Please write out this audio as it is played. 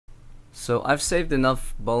So I've saved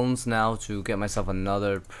enough bones now to get myself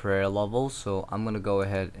another prayer level, so I'm gonna go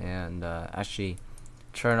ahead and actually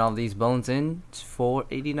turn all these bones in for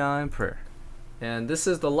 89 prayer. And this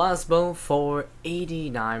is the last bone for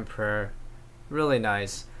 89 prayer. Really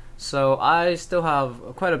nice. So I still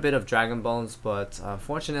have quite a bit of dragon bones, but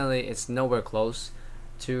fortunately it's nowhere close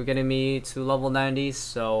to getting me to level 90,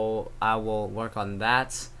 so I will work on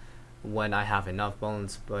that when I have enough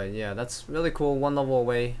bones. But yeah, that's really cool. One level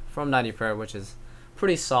away from 90 prayer, which is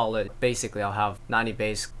pretty solid. Basically I'll have 90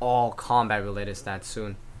 base, all combat related stats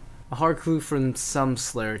soon. A hard clue from some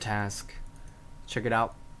Slayer task. Check it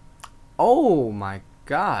out. Oh my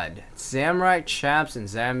god, Samurai Chaps and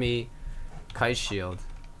Zami Kite Shield.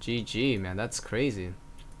 GG, man, that's crazy.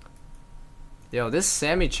 Yo, this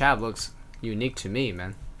Sammy Chap looks unique to me,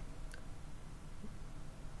 man.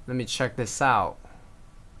 Let me check this out.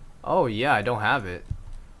 Oh yeah, I don't have it.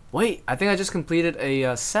 Wait, I think I just completed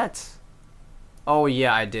a set. Oh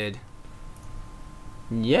yeah, I did.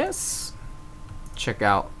 Yes. Check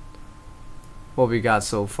out what we got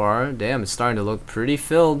so far. Damn, it's starting to look pretty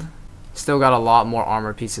filled. Still got a lot more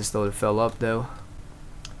armor pieces still to fill up though.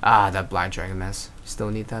 Ah, that Black Dragon mess.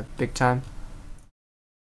 Still need that big time.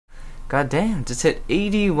 God damn, just hit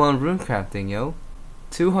 81 rune crafting, yo.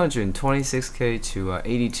 226k to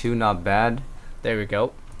 82, not bad. There we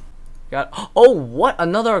go. Got, oh, what?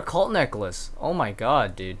 Another occult necklace. Oh my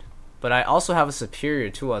god, dude. But I also have a superior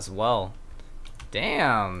too as well.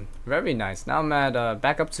 Damn, very nice. Now I'm at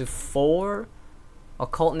back up to 4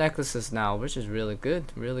 occult necklaces now, which is really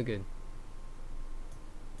good, really good.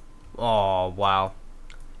 Oh wow.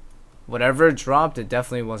 Whatever it dropped, it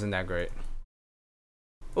definitely wasn't that great.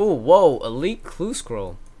 Oh, whoa, elite clue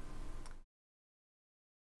scroll.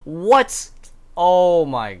 What? Oh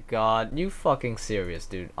my god, you fucking serious,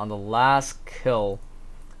 dude? On the last kill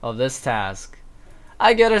of this task,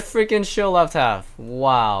 I get a freaking shield left half.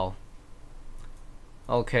 Wow.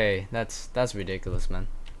 Okay, that's ridiculous, man.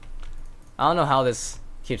 I don't know how this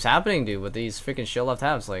keeps happening, dude, with these freaking shield left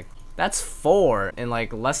halves. Like, that's 4 in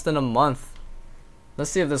like less than a month.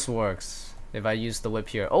 Let's see if this works. If I use the whip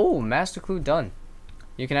here. Oh, master clue done.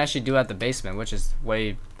 You can actually do it at the basement, which is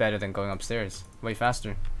way better than going upstairs. Way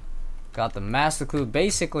faster. Got the master clue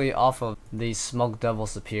basically off of the Smoke Devil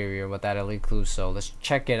Superior with that elite clue. So let's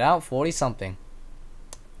check it out. 40 something.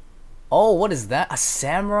 Oh, what is that? A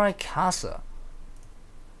Samurai Casa.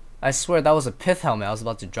 I swear that was a pith helmet. I was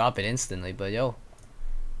about to drop it instantly, but yo.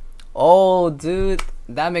 Oh, dude.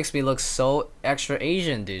 That makes me look so extra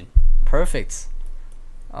Asian, dude. Perfect.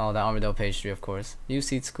 Oh, that Armadillo pastry, of course.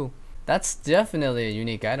 UC, it's cool. That's definitely a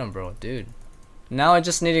unique item, bro, dude. Now I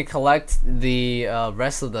just need to collect the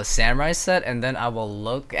rest of the samurai set, and then I will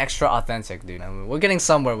look extra authentic, dude. I mean, we're getting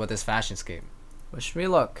somewhere with this fashion scheme. Wish me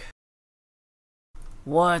luck.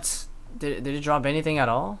 What? Did it drop anything at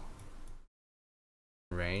all?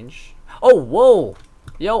 Range. Oh, whoa!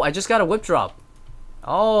 Yo, I just got a whip drop.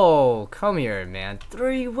 Oh, come here, man.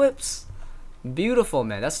 3 whips. Beautiful,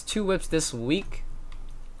 man. That's 2 whips this week.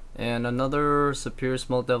 And another Superior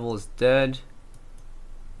Smoke Devil is dead.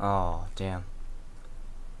 Oh, damn.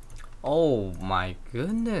 Oh my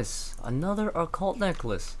goodness. Another occult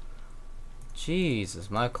necklace.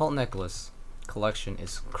 Jesus, my occult necklace collection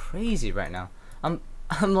is crazy right now. I'm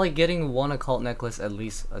like getting 1 occult necklace at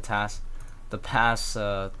least a task the past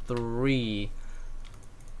 3.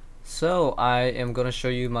 So I am gonna show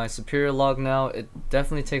you my superior log now. It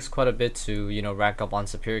definitely takes quite a bit to, you know, rack up on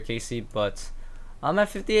superior KC, but I'm at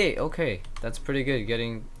 58. Okay, that's pretty good.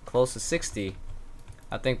 Getting close to 60.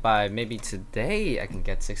 I think by maybe today I can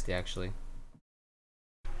get 60 actually.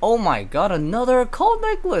 Oh my god, another occult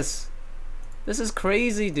necklace! This is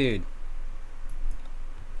crazy, dude.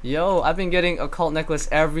 Yo, I've been getting occult necklace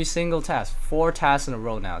every single task. 4 tasks in a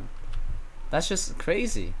row now. That's just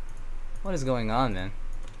crazy. What is going on, man?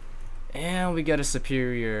 And we get a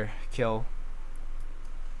superior kill.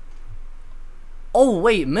 Oh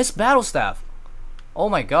wait, Miss Battle Staff. Oh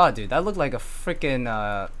my god, dude, that looked like a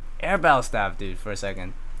freaking air battle staff, dude, for a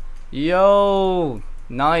second. Yo,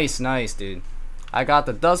 nice, dude. I got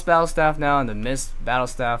the dust battle staff now and the mist battle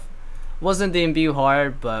staff. Wasn't the imbue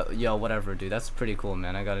hard, but yo, whatever, dude. That's pretty cool,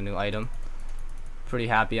 man. I got a new item. Pretty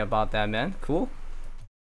happy about that, man. Cool.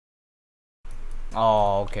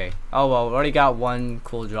 Oh, okay. Oh well, already got 1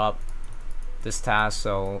 cool drop this task,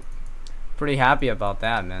 so pretty happy about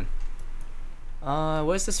that, man.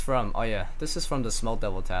 Where's this from? Oh yeah, this is from the Smoke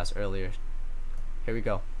Devil task earlier. Here we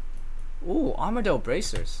go. Ooh, Armadillo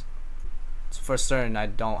bracers. For certain I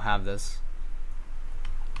don't have this.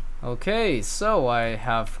 Okay, so I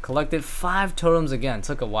have collected 5 totems again.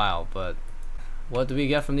 Took a while, but what do we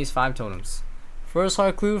get from these 5 totems? First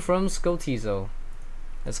hard clue from Scotizo.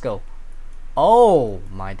 Let's go. Oh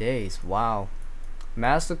my days! Wow.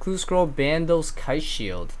 Master clue scroll Bandos Kite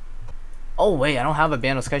Shield. Oh wait, I don't have a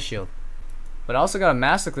Bandos Kite Shield, but I also got a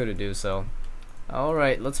master clue to do. So, all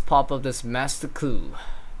right, let's pop up this master clue.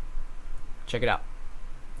 Check it out.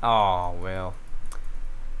 Oh well.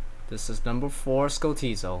 This is number 4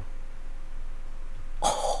 Scotizo.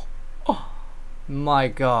 Oh my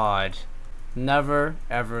god. Never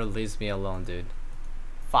ever leaves me alone, dude.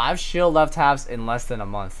 5 shield left halves in less than a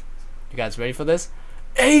month. You guys ready for this?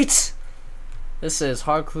 8! This is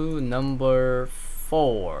hard clue number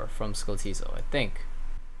 4 from Scotizo, I think.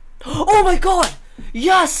 Oh my god!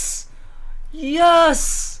 Yes!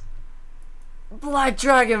 Yes! Black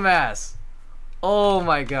Dragon Mask! Oh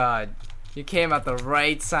my god. You came at the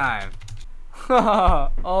right time.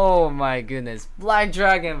 Oh my goodness. Black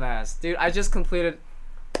Dragon Mask. Dude, I just completed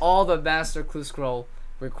all the Master Clue Scroll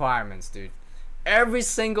requirements, dude. Every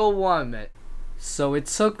single one, man. So it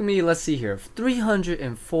took me, let's see here,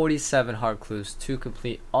 347 hard clues to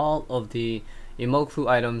complete all of the emote clue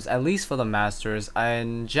items, at least for the masters.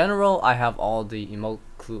 In general, I have all the emote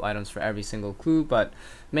clue items for every single clue, but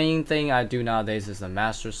main thing I do nowadays is the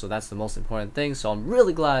masters, so that's the most important thing. So I'm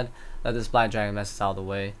really glad that this Black Dragon Mask is out of the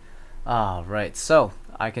way. Alright, so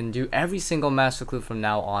I can do every single master clue from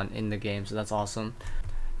now on in the game, so that's awesome.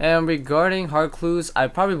 And regarding hard clues, I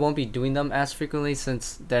probably won't be doing them as frequently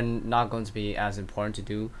since they're not going to be as important to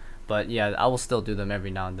do. But yeah, I will still do them every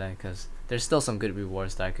now and then because there's still some good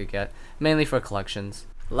rewards that I could get, mainly for collections.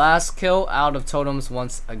 Last kill out of totems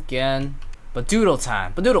once again. Badoodle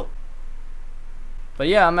time, Badoodle! But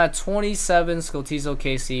yeah, I'm at 27 Scotizo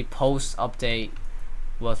KC post update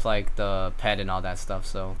with like the pet and all that stuff,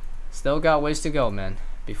 so still got ways to go, man,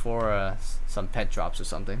 before some pet drops or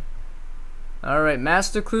something. Alright,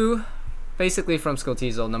 master clue, basically from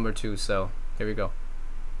Scotizo number 2, so here we go.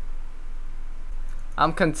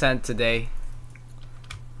 I'm content today.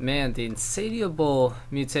 Man, the insatiable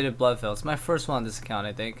mutated blood veil. It's my first one on this account,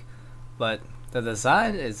 I think. But the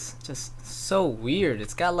design is just so weird.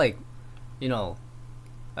 It's got like, you know,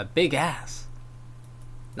 a big ass.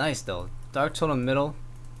 Nice though. Dark totem middle.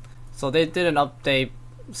 So they did an update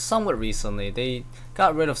somewhat recently. They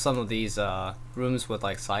got rid of some of these rooms with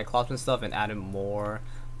like Cyclops and stuff and added more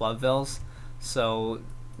blood veils. So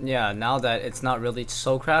yeah, now that it's not really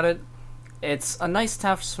so crowded, it's a nice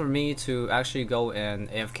task for me to actually go and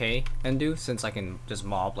AFK and do, since I can just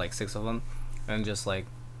mob like 6 of them and just like,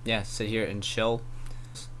 yeah, sit here and chill.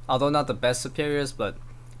 Although not the best superiors, but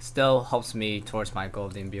still helps me towards my goal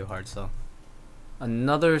of the imbue heart. So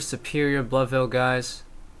another superior blood veil, guys.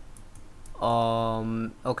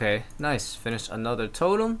 Okay, nice. Finished another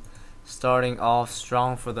totem. Starting off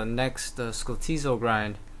strong for the next Scotizo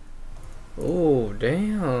grind. Oh,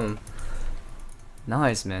 damn.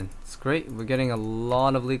 Nice, man. It's great. We're getting a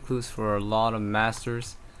lot of lead clues for a lot of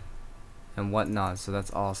masters and whatnot, so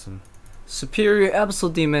that's awesome. Superior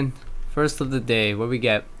Absol Demon. First of the day. What we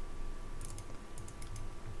get?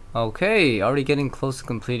 Okay, already getting close to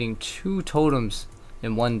completing 2 totems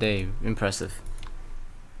in one day. Impressive.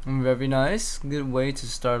 Very nice. Good way to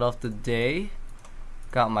start off the day.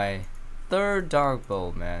 Got my 3rd dark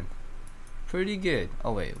bow, man. Pretty good.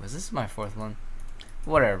 Oh wait, was this my 4th one?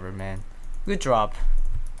 Whatever, man. Good drop.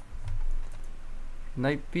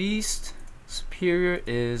 Night Beast. Superior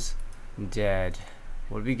is dead.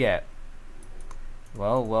 What do we get?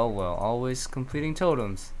 Well, well, well. Always completing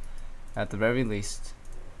totems. At the very least.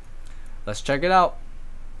 Let's check it out.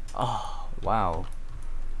 Oh, wow.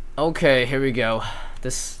 Okay, here we go.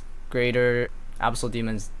 This greater Absol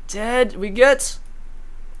Demon's dead. We get.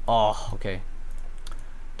 Oh, okay.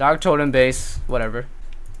 Dark Totem base, whatever.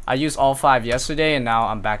 I used all 5 yesterday and now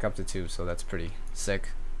I'm back up to 2, so that's pretty sick.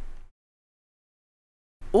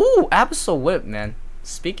 Ooh, Absol Whip, man.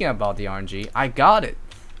 Speaking about the RNG, I got it.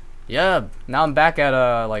 Yeah, now I'm back at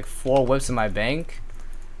like 4 whips in my bank.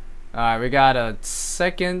 Alright, we got a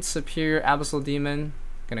 2nd superior Absol Demon.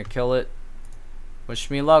 Gonna kill it. Wish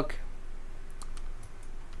me luck.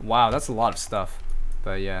 Wow, that's a lot of stuff.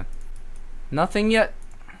 But yeah. Nothing yet.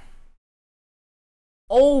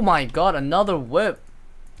 Oh my god, another whip.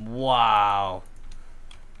 Wow.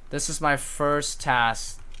 This is my first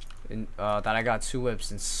task in, that I got 2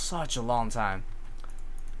 whips in such a long time.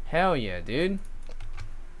 Hell yeah, dude.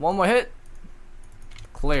 One more hit.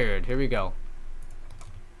 Cleared. Here we go.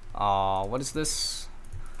 What is this?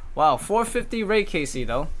 Wow, 450 rate KC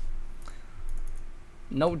though.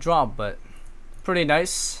 No drop, but pretty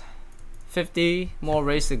nice. 50 more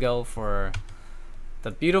race to go for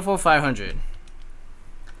the beautiful 500.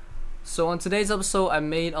 So on today's episode, I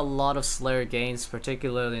made a lot of Slayer gains,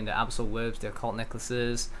 particularly in the Abyssal Whips, the Occult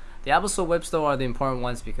Necklaces. The Abyssal Whips though are the important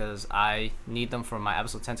ones because I need them for my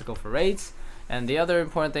Abyssal Tentacle for raids. And the other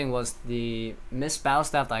important thing was the Mist Battle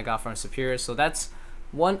Staff that I got from Superior. So that's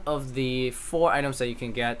one of the 4 items that you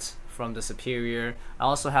can get from the Superior. I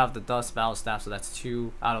also have the Dust Battle Staff, so that's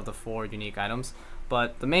 2 out of the 4 unique items.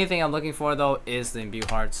 But the main thing I'm looking for though is the Imbue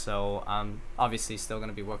Heart, so I'm obviously still going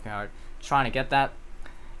to be working hard trying to get that.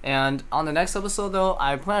 And on the next episode though,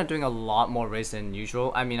 I plan on doing a lot more raids than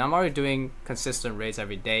usual. I mean, I'm already doing consistent raids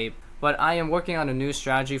every day, but I am working on a new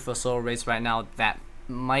strategy for solo raids right now that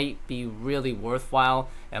might be really worthwhile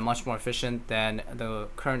and much more efficient than the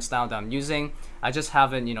current style that I'm using. I just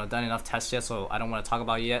haven't, done enough tests yet, so I don't want to talk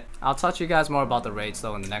about it yet. I'll talk to you guys more about the raids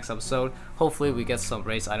though in the next episode. Hopefully we get some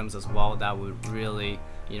race items as well that would really,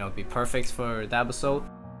 be perfect for that episode.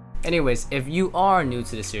 Anyways, if you are new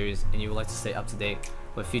to this series and you would like to stay up to date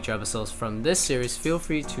with future episodes from this series, feel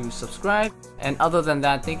free to subscribe. And other than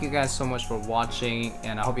that, thank you guys so much for watching,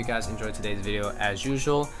 and I hope you guys enjoyed today's video as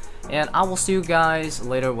usual. And I will see you guys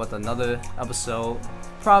later with another episode,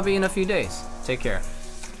 probably in a few days. Take care.